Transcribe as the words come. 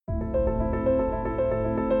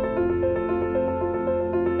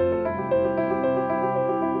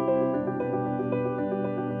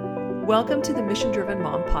Welcome to the Mission Driven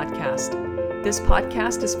Mom podcast. This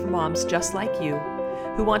podcast is for moms just like you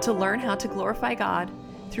who want to learn how to glorify God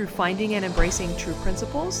through finding and embracing true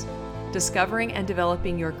principles, discovering and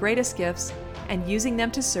developing your greatest gifts, and using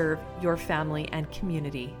them to serve your family and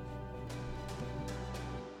community.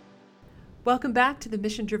 Welcome back to the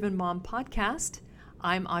Mission Driven Mom podcast.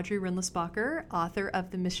 I'm Audrey Rindlisbacher, author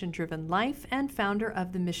of The Mission Driven Life and founder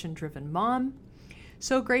of The Mission Driven Mom.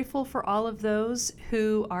 So grateful for all of those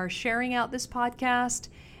who are sharing out this podcast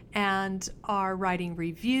and are writing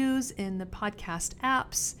reviews in the podcast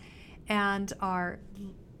apps and are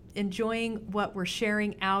enjoying what we're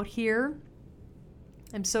sharing out here.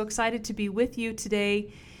 I'm so excited to be with you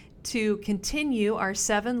today to continue our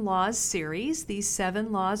 7 Laws series. These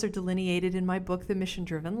 7 laws are delineated in my book, The Mission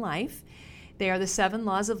Driven Life. They are the 7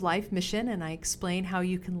 laws of life mission, and I explain how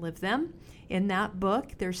you can live them. In that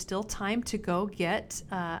book, there's still time to go get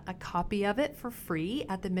a copy of it for free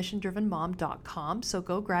at themissiondrivenmom.com. So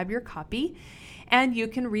go grab your copy, and you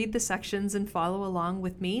can read the sections and follow along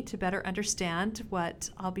with me to better understand what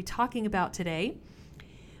I'll be talking about today.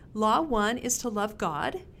 Law 1 is to love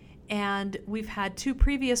God, and we've had 2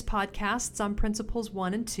 previous podcasts on principles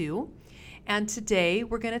 1 and 2. And today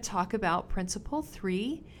we're going to talk about principle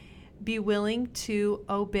 3, be willing to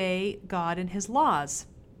obey God and His laws.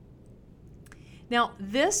 Now,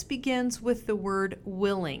 this begins with the word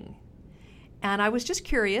willing. And I was just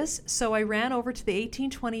curious, so I ran over to the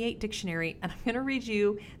 1828 dictionary, and I'm going to read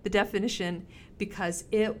you the definition because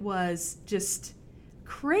it was just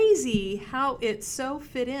crazy how it so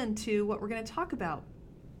fit into what we're going to talk about.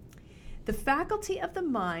 The faculty of the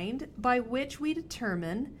mind by which we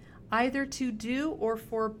determine either to do or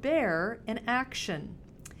forbear an action.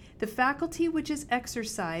 The faculty which is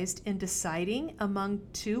exercised in deciding among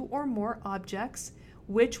 2 or more objects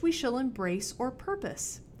which we shall embrace or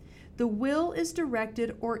purpose. The will is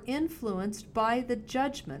directed or influenced by the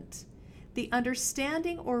judgment. The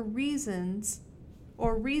understanding or reason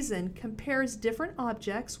compares different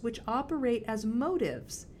objects which operate as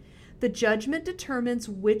motives. The judgment determines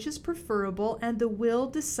which is preferable, and the will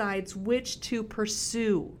decides which to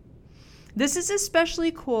pursue. This is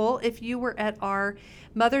especially cool if you were at our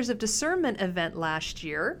Mothers of Discernment event last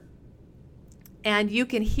year, and you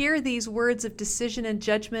can hear these words of decision and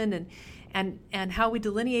judgment and how we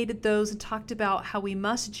delineated those and talked about how we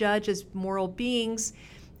must judge as moral beings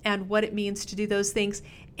and what it means to do those things.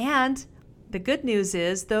 And the good news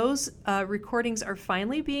is those recordings are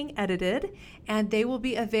finally being edited, and they will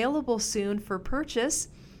be available soon for purchase.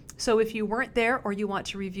 So if you weren't there or you want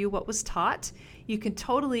to review what was taught, you can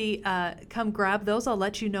totally come grab those. I'll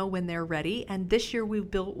let you know when they're ready. And this year we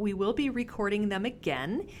will be recording them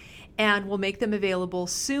again, and we'll make them available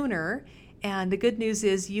sooner. And the good news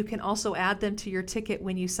is you can also add them to your ticket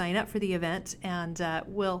when you sign up for the event, and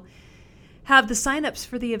we'll have the signups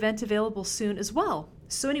for the event available soon as well.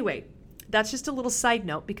 So anyway, that's just a little side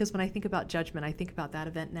note, because when I think about judgment, I think about that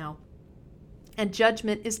event now. And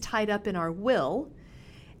judgment is tied up in our will.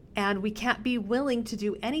 And we can't be willing to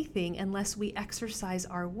do anything unless we exercise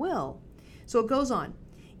our will. So it goes on.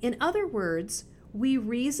 In other words, we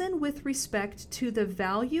reason with respect to the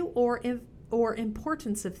value or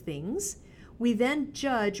importance of things. We then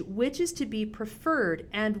judge which is to be preferred,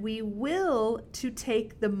 and we will to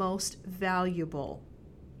take the most valuable.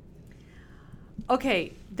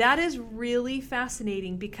 Okay, that is really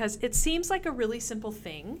fascinating because it seems like a really simple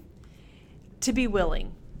thing to be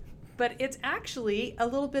willing. But it's actually a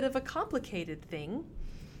little bit of a complicated thing.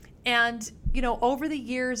 And, over the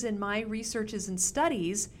years in my researches and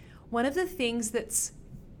studies, one of the things that's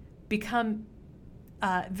become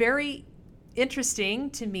very interesting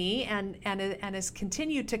to me and has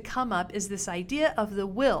continued to come up is this idea of the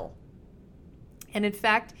will. And in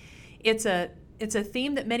fact, it's a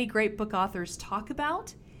theme that many great book authors talk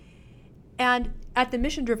about. And at the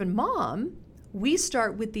Mission Driven Mom, we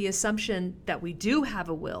start with the assumption that we do have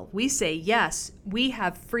a will. We say, yes, we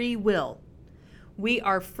have free will. We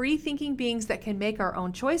are free-thinking beings that can make our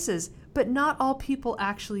own choices, but not all people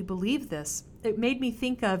actually believe this. It made me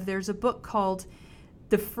think of, there's a book called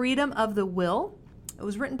The Freedom of the Will. It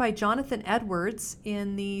was written by Jonathan Edwards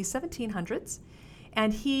in the 1700s,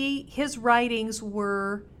 and his writings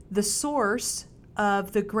were the source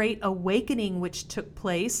of the Great Awakening, which took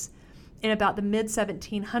place in about the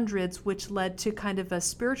mid-1700s, which led to kind of a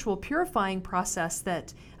spiritual purifying process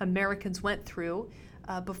that Americans went through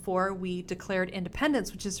before we declared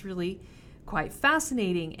independence, which is really quite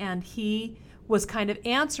fascinating. And he was kind of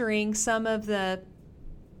answering some of the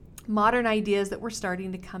modern ideas that were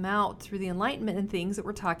starting to come out through the Enlightenment and things that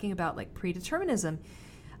we're talking about, like predeterminism.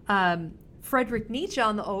 Friedrich Nietzsche,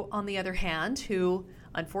 on the other hand, who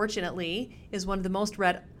unfortunately, is one of the most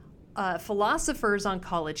read philosophers on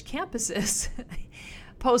college campuses.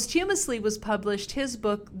 Posthumously was published his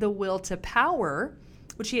book, The Will to Power,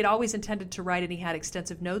 which he had always intended to write and he had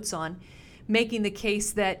extensive notes on, making the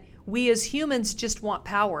case that we as humans just want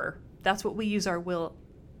power. That's what we use our will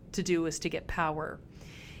to do, is to get power.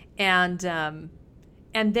 And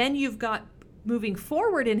then you've got, moving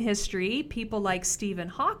forward in history, people like Stephen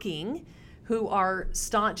Hawking, who are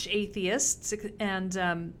staunch atheists.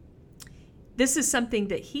 And this is something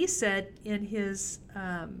that he said in his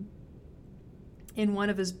in one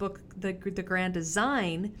of his books, The Grand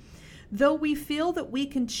Design. Though we feel that we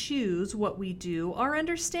can choose what we do, our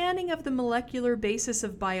understanding of the molecular basis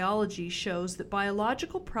of biology shows that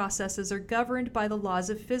biological processes are governed by the laws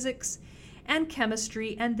of physics and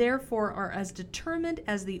chemistry, and therefore are as determined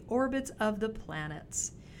as the orbits of the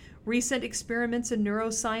planets. Recent experiments in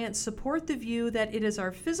neuroscience support the view that it is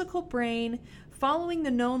our physical brain, following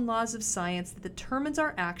the known laws of science, that determines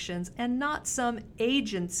our actions, and not some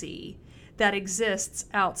agency that exists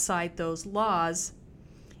outside those laws.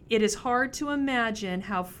 It is hard to imagine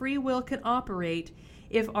how free will can operate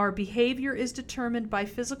if our behavior is determined by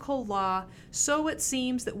physical law, so it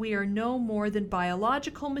seems that we are no more than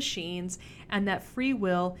biological machines and that free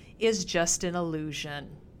will is just an illusion.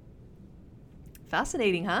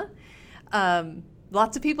 Fascinating, huh?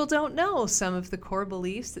 Lots of people don't know some of the core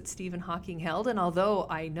beliefs that Stephen Hawking held, and although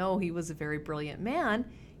I know he was a very brilliant man,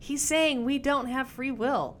 he's saying we don't have free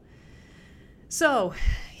will. So,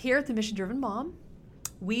 here at the Mission Driven Mom,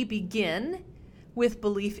 we begin with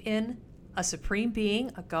belief in a supreme being,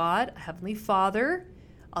 a God, a heavenly Father,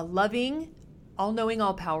 a loving, all-knowing,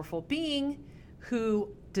 all-powerful being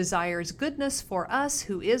who desires goodness for us,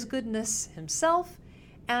 who is goodness himself,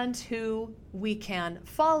 and who we can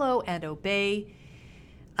follow and obey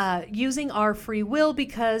using our free will,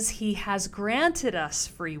 because he has granted us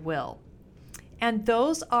free will. And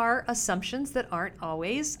those are assumptions that aren't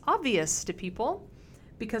always obvious to people,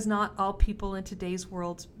 because not all people in today's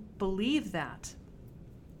world believe that.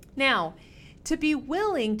 Now, to be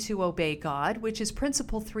willing to obey God, which is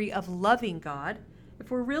principle 3 of loving God, if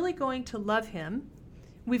we're really going to love him,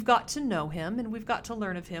 we've got to know him and we've got to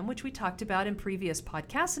learn of him, which we talked about in previous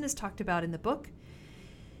podcasts and is talked about in the book.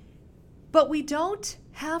 But we don't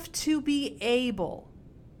have to be able.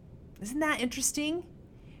 Isn't that interesting?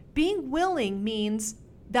 Being willing means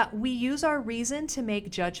that we use our reason to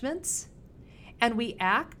make judgments and we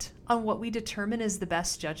act on what we determine is the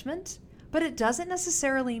best judgment, but it doesn't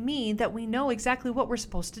necessarily mean that we know exactly what we're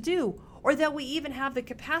supposed to do or that we even have the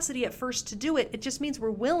capacity at first to do it. It just means we're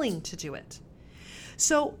willing to do it.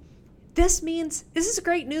 So this is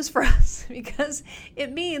great news for us, because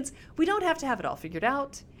it means we don't have to have it all figured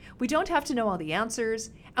out. We don't have to know all the answers,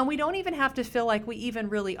 and we don't even have to feel like we even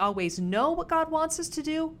really always know what God wants us to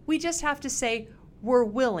do. We just have to say we're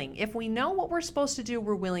willing. If we know what we're supposed to do,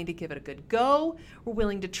 we're willing to give it a good go. We're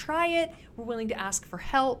willing to try it. We're willing to ask for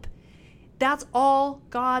help. That's all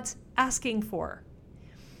God's asking for.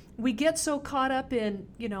 We get so caught up in,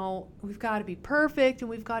 we've got to be perfect and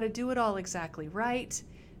we've got to do it all exactly right.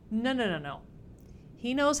 No.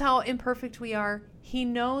 He knows how imperfect we are. He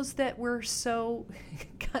knows that we're so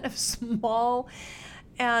kind of small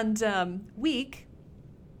and weak.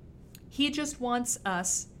 He just wants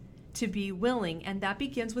us to be willing, and that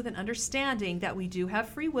begins with an understanding that we do have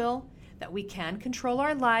free will, that we can control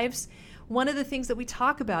our lives. One of the things that we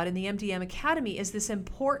talk about in the MDM Academy is this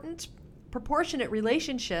important proportionate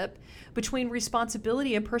relationship between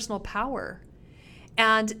responsibility and personal power,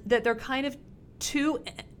 and that they're kind of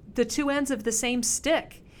the two ends of the same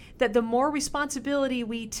stick, that the more responsibility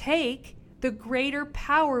we take, the greater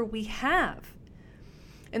power we have.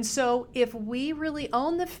 And so if we really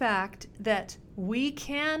own the fact that we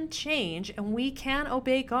can change and we can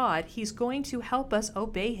obey God, he's going to help us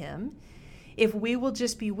obey him. If we will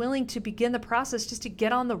just be willing to begin the process, just to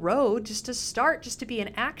get on the road, just to start, just to be in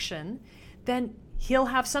action, then he'll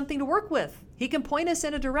have something to work with. He can point us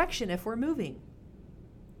in a direction if we're moving.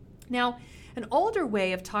 Now, an older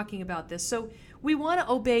way of talking about this, so we want to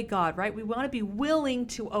obey God, right? We want to be willing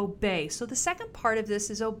to obey. So the second part of this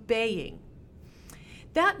is obeying.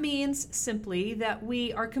 That means simply that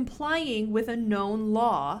we are complying with a known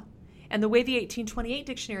law. And the way the 1828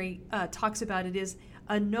 dictionary talks about it is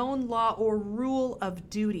a known law or rule of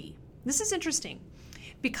duty. This is interesting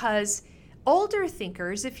because older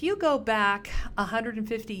thinkers, if you go back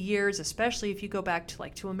 150 years, especially if you go back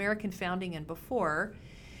to American founding and before,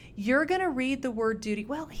 you're going to read the word duty.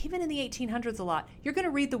 Well, even in the 1800s a lot, you're going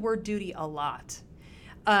to read the word duty a lot.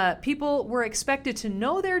 People were expected to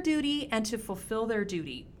know their duty and to fulfill their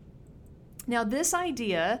duty. Now, this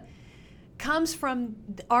idea comes from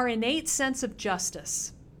our innate sense of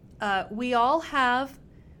justice. We all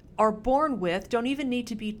are born with, don't even need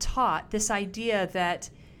to be taught, this idea that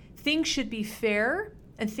things should be fair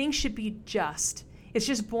and things should be just. It's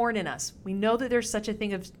just born in us. We know that there's such a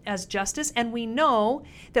thing as justice, and we know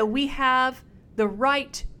that we have the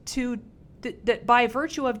right to, that by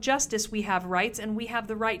virtue of justice we have rights, and we have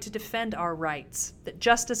the right to defend our rights, that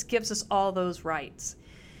justice gives us all those rights.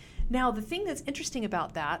 Now, the thing that's interesting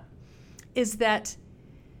about that is that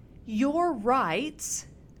your rights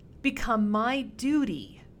become my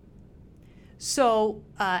duty. So,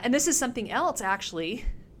 and this is something else, actually,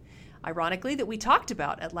 ironically, that we talked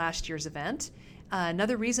about at last year's event.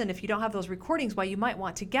 Another reason, if you don't have those recordings, why you might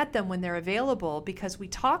want to get them when they're available, because we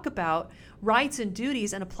talk about rights and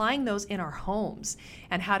duties and applying those in our homes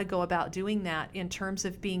and how to go about doing that in terms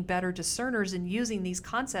of being better discerners and using these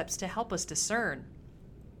concepts to help us discern.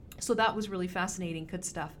 So that was really fascinating, good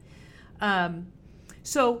stuff.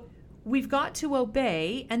 So we've got to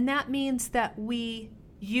obey, and that means that we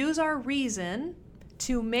use our reason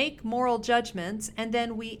to make moral judgments, and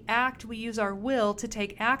then we use our will to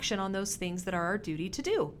take action on those things that are our duty to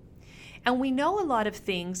do. And we know a lot of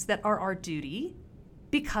things that are our duty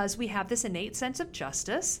because we have this innate sense of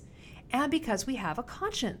justice and because we have a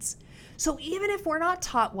conscience. So even if we're not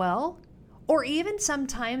taught well, or even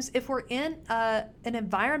sometimes if we're in an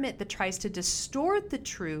environment that tries to distort the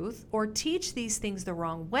truth or teach these things the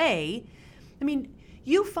wrong way, I mean,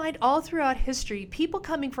 you find all throughout history people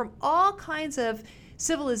coming from all kinds of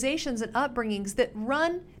civilizations and upbringings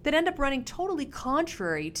that end up running totally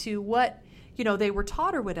contrary to what, they were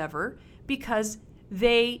taught or whatever, because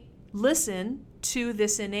they listen to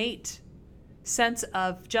this innate sense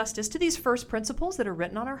of justice, to these first principles that are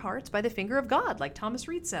written on our hearts by the finger of God, like Thomas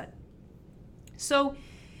Reid said. So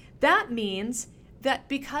that means that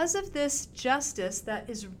because of this justice that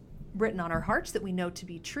is written on our hearts, that we know to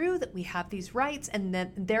be true, that we have these rights, and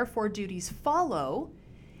then therefore duties follow,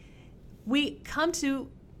 we come to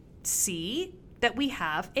see that we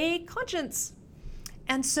have a conscience.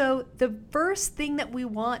 And so the first thing that we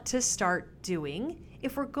want to start doing,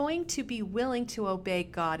 if we're going to be willing to obey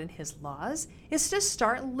God and his laws, is to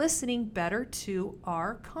start listening better to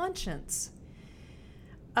our conscience.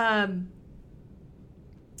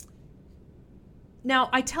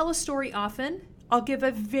 Now, I tell a story often. I'll give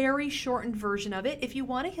a very shortened version of it. If you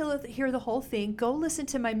want to hear the whole thing, go listen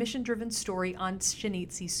to my mission-driven story on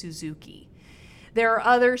Shinichi Suzuki. There are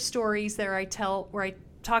other stories there I tell where I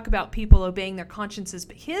talk about people obeying their consciences,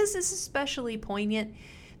 but his is especially poignant.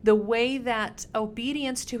 The way that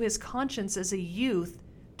obedience to his conscience as a youth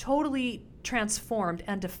totally transformed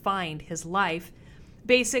and defined his life.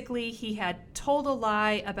 Basically, he had told a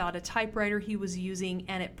lie about a typewriter he was using,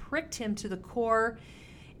 and it pricked him to the core.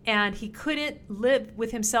 And he couldn't live with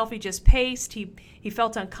himself. He just paced. He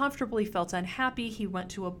felt uncomfortable. He felt unhappy. He went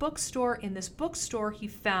to a bookstore. In this bookstore, he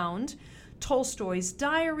found Tolstoy's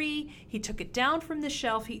diary. He took it down from the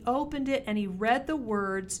shelf. He opened it, and he read the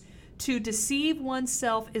words, "To deceive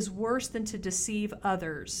oneself is worse than to deceive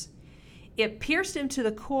others." It pierced him to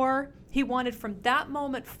the core. He wanted from that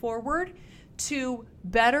moment forward to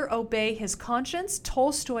better obey his conscience.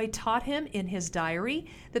 Tolstoy taught him in his diary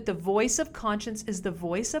that the voice of conscience is the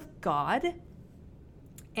voice of God.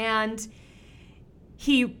 And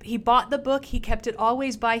he bought the book, he kept it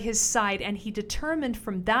always by his side, and he determined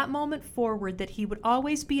from that moment forward that he would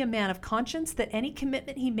always be a man of conscience, that any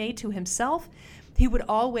commitment he made to himself, he would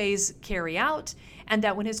always carry out, and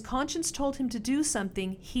that when his conscience told him to do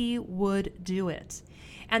something, he would do it.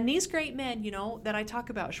 And these great men, that I talk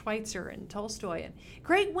about, Schweitzer and Tolstoy, and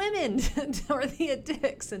great women, Dorothea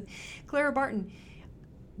Dix and Clara Barton,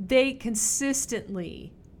 they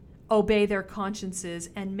consistently obey their consciences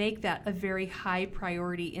and make that a very high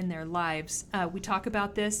priority in their lives. We talk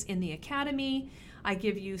about this in the Academy. I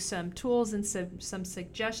give you some tools and some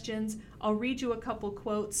suggestions. I'll read you a couple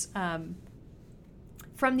quotes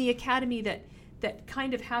from the Academy that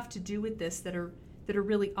kind of have to do with this, that are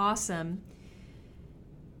really awesome.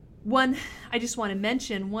 One, I just want to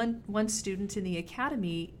mention, one student in the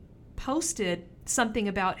Academy posted something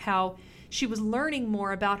about how she was learning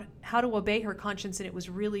more about how to obey her conscience, and it was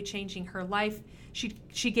really changing her life.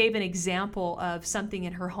 She gave an example of something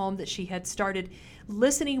in her home that she had started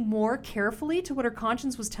listening more carefully to what her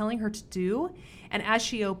conscience was telling her to do, and as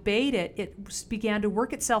she obeyed it, it began to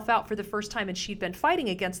work itself out for the first time, and she'd been fighting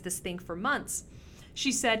against this thing for months.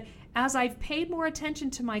 She said, "As I've paid more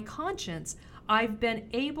attention to my conscience, I've been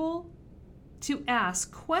able to ask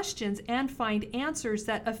questions and find answers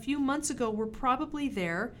that a few months ago were probably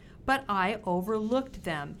there, but I overlooked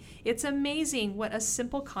them." It's amazing what a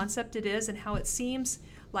simple concept it is, and how it seems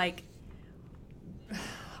like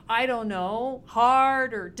I don't know,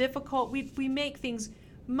 hard or difficult. We make things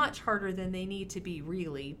much harder than they need to be,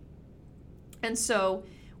 really. And so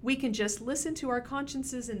we can just listen to our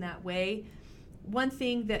consciences in that way. One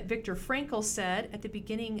thing that Viktor Frankl said at the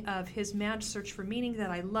beginning of his Mad Search for Meaning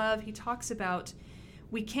that I love, he talks about,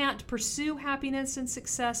 we can't pursue happiness and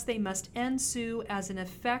success. They must ensue as an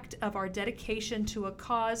effect of our dedication to a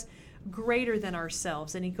cause greater than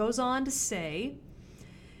ourselves. And he goes on to say,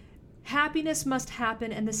 happiness must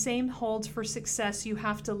happen, and the same holds for success. You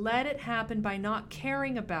have to let it happen by not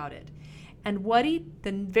caring about it. And the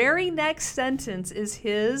very next sentence is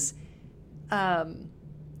his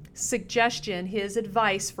suggestion, his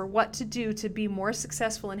advice for what to do to be more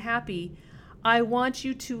successful and happy. I want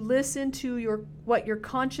you to listen to what your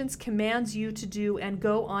conscience commands you to do and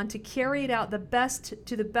go on to carry it out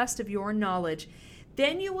to the best of your knowledge.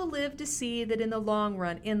 Then you will live to see that in the long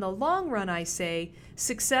run, I say,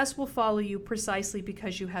 success will follow you precisely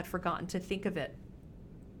because you had forgotten to think of it.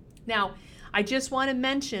 Now, I just want to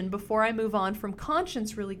mention, before I move on from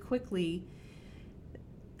conscience really quickly,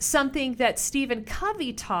 something that Stephen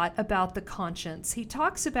Covey taught about the conscience. He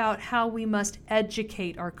talks about how we must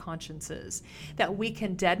educate our consciences, that we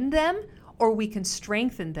can deaden them or we can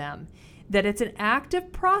strengthen them, that it's an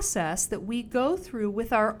active process that we go through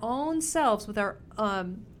with our own selves, with our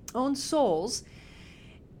own souls,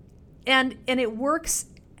 and it works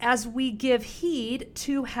as we give heed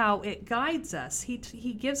to how it guides us. He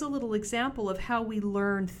gives a little example of how we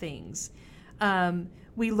learn things.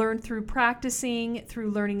 We learn through practicing,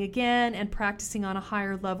 through learning again, and practicing on a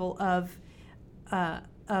higher level of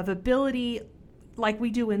ability, like we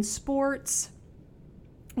do in sports.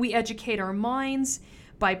 We educate our minds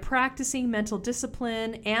by practicing mental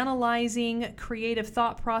discipline, analyzing creative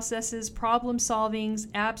thought processes, problem solving,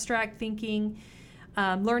 abstract thinking,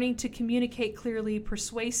 learning to communicate clearly,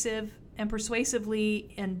 persuasively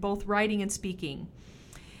in both writing and speaking.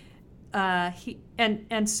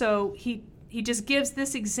 So he just gives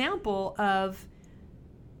this example of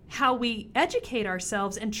how we educate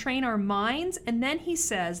ourselves and train our minds. And then he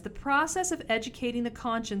says the process of educating the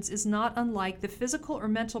conscience is not unlike the physical or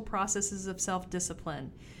mental processes of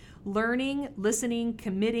self-discipline. Learning, listening,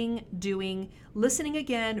 committing, doing, listening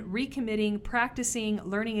again, recommitting, practicing,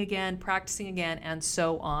 learning again, practicing again, and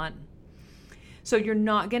so on. So you're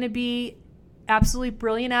not going to be absolutely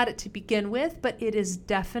brilliant at it to begin with, but it is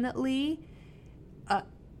definitely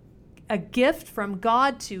a gift from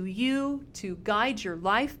God to you to guide your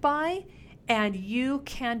life by, and you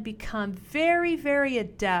can become very, very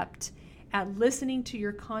adept at listening to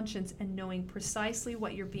your conscience and knowing precisely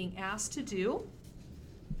what you're being asked to do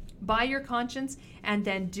by your conscience, and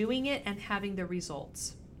then doing it and having the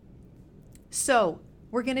results. So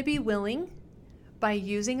we're going to be willing, by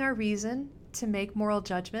using our reason, to make moral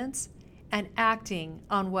judgments and acting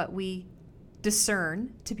on what we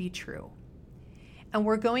discern to be true. And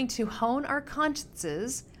we're going to hone our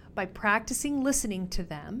consciences by practicing listening to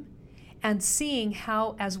them and seeing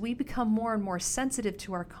how, as we become more and more sensitive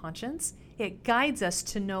to our conscience, it guides us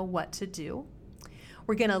to know what to do.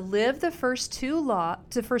 We're going to live the first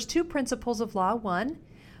two principles of Law 1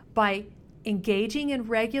 by engaging in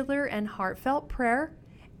regular and heartfelt prayer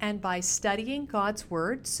and by studying God's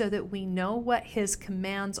Word so that we know what His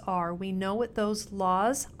commands are. We know what those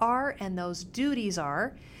laws are and those duties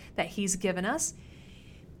are that He's given us.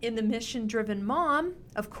 In the Mission-Driven Mom,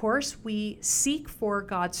 of course, we seek for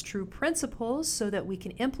God's true principles so that we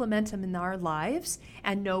can implement them in our lives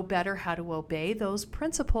and know better how to obey those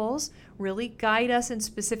principles, really guide us in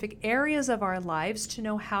specific areas of our lives to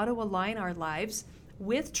know how to align our lives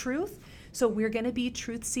with truth. So we're going to be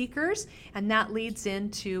truth seekers, and that leads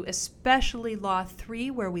into especially Law 3,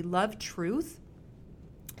 where we love truth.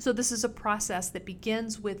 So this is a process that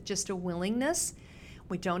begins with just a willingness.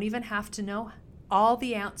 We don't even have to know all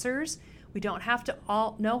the answers. We don't have to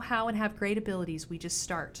all know how and have great abilities. We just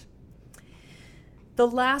start. The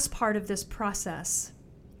last part of this process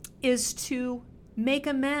is to make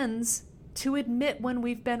amends, to admit when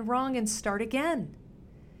we've been wrong and start again.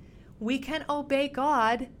 We can obey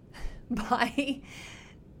God by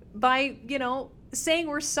saying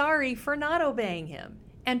we're sorry for not obeying Him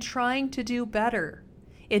and trying to do better,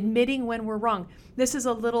 admitting when we're wrong. This is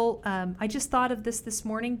a little, I just thought of this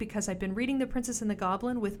morning because I've been reading The Princess and the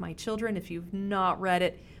Goblin with my children. If you've not read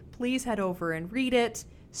it, please head over and read it.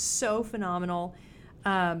 So phenomenal.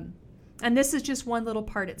 And this is just one little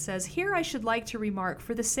part. It says, here I should like to remark,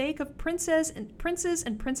 for the sake of princes and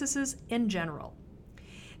princesses in general,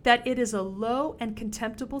 that it is a low and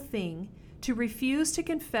contemptible thing to refuse to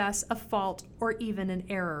confess a fault or even an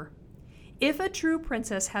error. If a true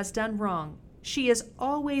princess has done wrong, She is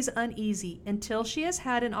always uneasy until she has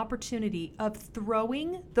had an opportunity of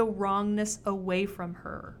throwing the wrongness away from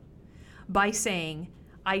her by saying,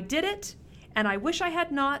 I did it, and I wish I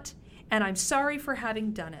had not, and I'm sorry for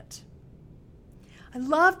having done it. I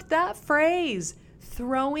loved that phrase,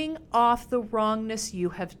 throwing off the wrongness you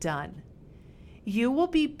have done. You will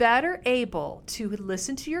be better able to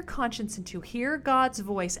listen to your conscience and to hear God's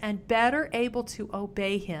voice and better able to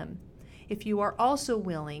obey Him if you are also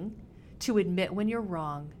willing to admit when you're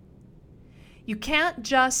wrong. You can't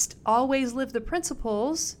just always live the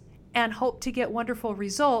principles and hope to get wonderful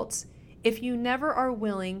results if you never are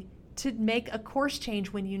willing to make a course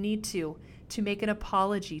change when you need to make an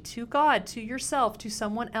apology to God, to yourself, to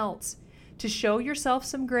someone else, to show yourself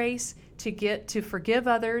some grace, to forgive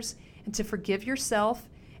others, and to forgive yourself,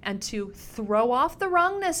 and to throw off the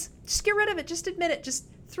wrongness. Just get rid of it. Just admit it. Just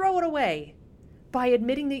throw it away by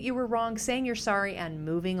admitting that you were wrong, saying you're sorry, and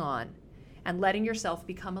moving on, and letting yourself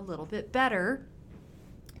become a little bit better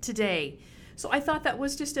today. So I thought that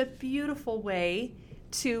was just a beautiful way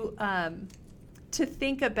to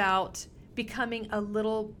think about becoming a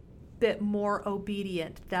little bit more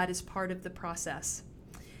obedient. That is part of the process.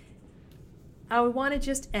 I want to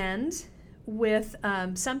just end with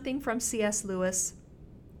something from C.S. Lewis,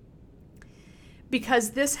 because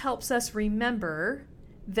this helps us remember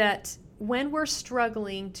that when we're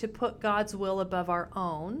struggling to put God's will above our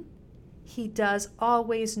own, He does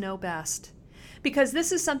always know best. Because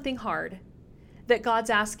this is something hard that God's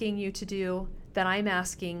asking you to do, that I'm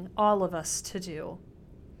asking all of us to do.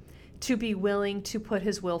 To be willing to put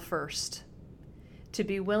His will first. To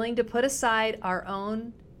be willing to put aside our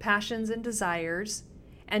own passions and desires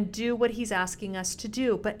and do what He's asking us to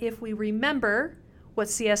do. But if we remember what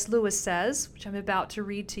C.S. Lewis says, which I'm about to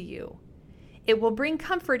read to you, it will bring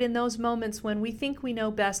comfort in those moments when we think we know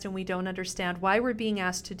best and we don't understand why we're being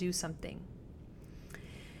asked to do something.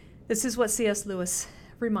 This is what C.S. Lewis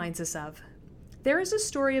reminds us of. There is a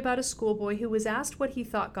story about a schoolboy who was asked what he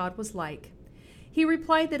thought God was like. He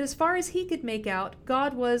replied that as far as he could make out,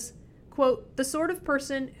 God was, quote, the sort of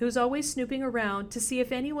person who's always snooping around to see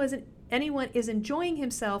if anyone is enjoying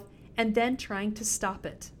himself and then trying to stop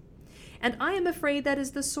it. And I am afraid that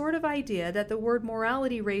is the sort of idea that the word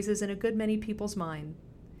morality raises in a good many people's mind.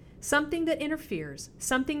 Something that interferes,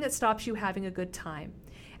 something that stops you having a good time.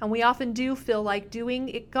 And we often do feel like doing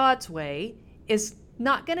it God's way is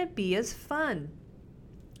not going to be as fun.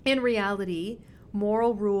 In reality,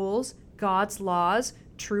 moral rules, God's laws,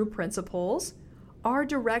 true principles, are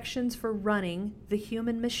directions for running the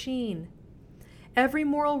human machine. Every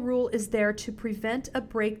moral rule is there to prevent a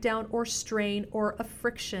breakdown or strain or a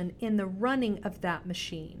friction in the running of that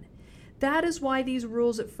machine. That is why these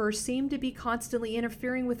rules at first seem to be constantly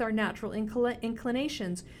interfering with our natural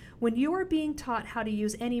inclinations. When you are being taught how to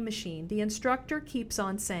use any machine, the instructor keeps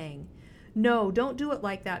on saying, no, don't do it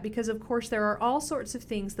like that, because of course there are all sorts of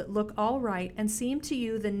things that look all right and seem to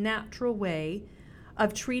you the natural way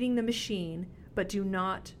of treating the machine, but do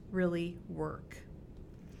not really work.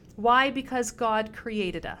 Why? Because God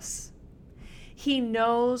created us. He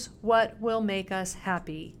knows what will make us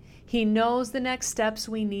happy. He knows the next steps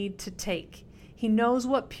we need to take. He knows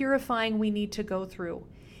what purifying we need to go through.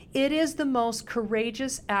 It is the most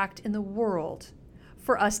courageous act in the world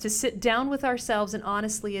for us to sit down with ourselves and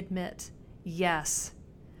honestly admit, yes,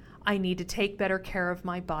 I need to take better care of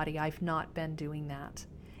my body. I've not been doing that.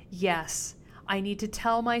 Yes, I need to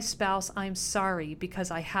tell my spouse I'm sorry because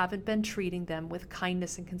I haven't been treating them with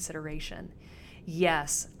kindness and consideration.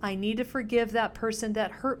 Yes, I need to forgive that person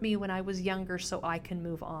that hurt me when I was younger so I can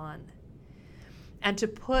move on. And to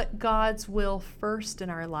put God's will first in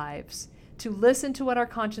our lives, to listen to what our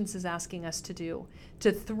conscience is asking us to do,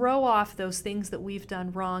 to throw off those things that we've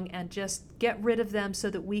done wrong and just get rid of them so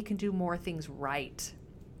that we can do more things right.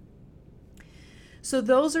 So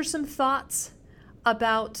those are some thoughts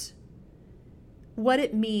about what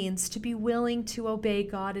it means to be willing to obey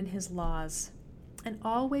God and His laws. And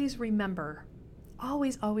always remember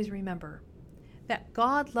that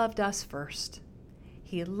God loved us first.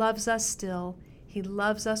 He loves us still. He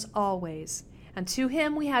loves us always. And to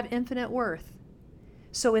Him we have infinite worth.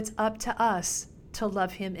 So it's up to us to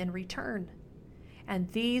love Him in return.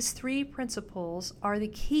 And these three principles are the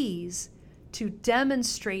keys to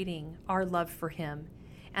demonstrating our love for Him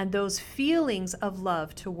and those feelings of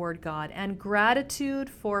love toward God, and gratitude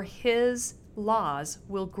for His laws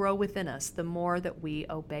will grow within us the more that we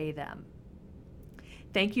obey them.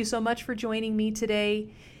 Thank you so much for joining me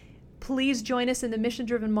today. Please join us in the Mission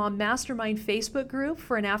Driven Mom Mastermind Facebook group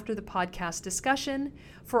for an after the podcast discussion,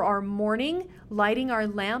 for our morning Lighting Our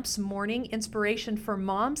Lamps morning inspiration for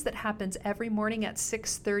moms that happens every morning at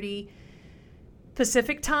 6:30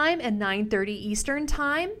 Pacific time and 9:30 Eastern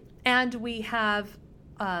time. And we have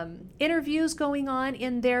interviews going on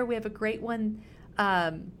in there. We have a great one.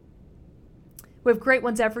 We have great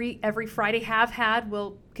ones every Friday, have had,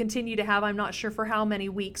 will continue to have. I'm not sure for how many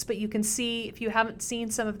weeks, but you can see, if you haven't seen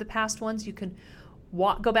some of the past ones, you can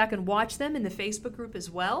go back and watch them in the Facebook group as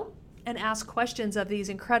well and ask questions of these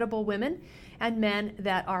incredible women and men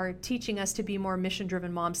that are teaching us to be more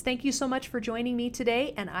mission-driven moms. Thank you so much for joining me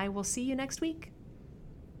today, and I will see you next week.